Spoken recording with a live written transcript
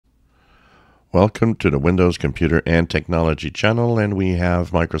Welcome to the Windows Computer and Technology channel, and we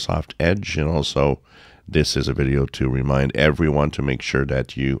have Microsoft Edge, and also this is a video to remind everyone to make sure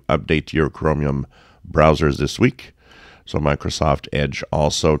that you update your Chromium browsers this week. So Microsoft Edge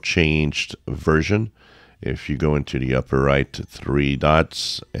also changed version. If you go into the upper right three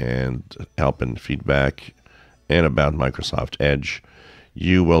dots and help and feedback and about Microsoft Edge,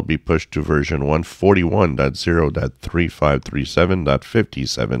 you will be pushed to version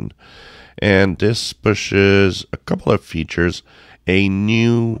 141.0.3537.57. And this pushes a couple of features. A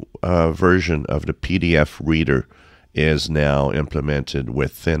new version of the PDF reader is now implemented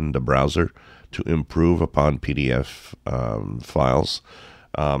within the browser to improve upon PDF files.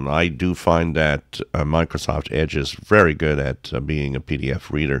 I do find that Microsoft Edge is very good at being a PDF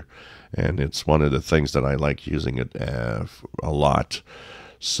reader, and it's one of the things that I like using it a lot.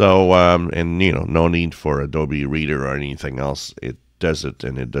 So, and you know, no need for Adobe Reader or anything else. It does it,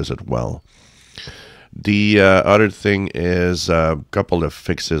 and it does it well. The other thing is a couple of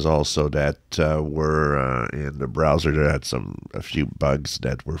fixes also that were in the browser. There had a few bugs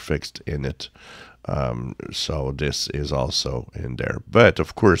that were fixed in it. So this is also in there. But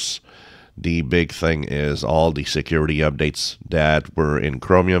of course, the big thing is all the security updates that were in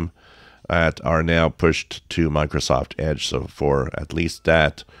Chromium that are now pushed to Microsoft Edge. So for at least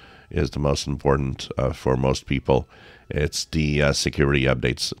that is the most important for most people. It's the security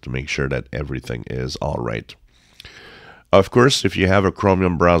updates to make sure that everything is all right. Of course, if you have a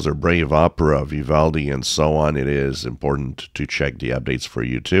Chromium browser, Brave, Opera, Vivaldi, and so on, it is important to check the updates for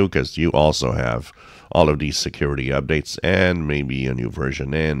you too, because you also have all of these security updates and maybe a new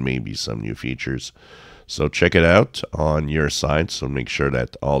version and maybe some new features. So check it out on your side. So make sure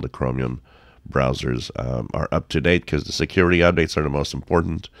that all the Chromium browsers are up to date, because the security updates are the most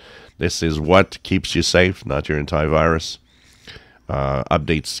important. This is what keeps you safe, not your antivirus.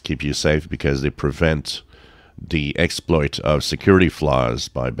 Updates keep you safe because they prevent the exploit of security flaws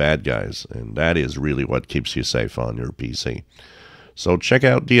by bad guys, and that is really what keeps you safe on your PC. So check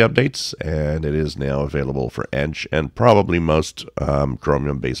out the updates, and it is now available for Edge, and probably most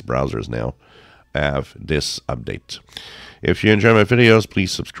Chromium-based browsers now have this update. If you enjoy my videos,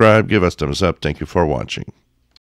 please subscribe, give us thumbs up. Thank you for watching.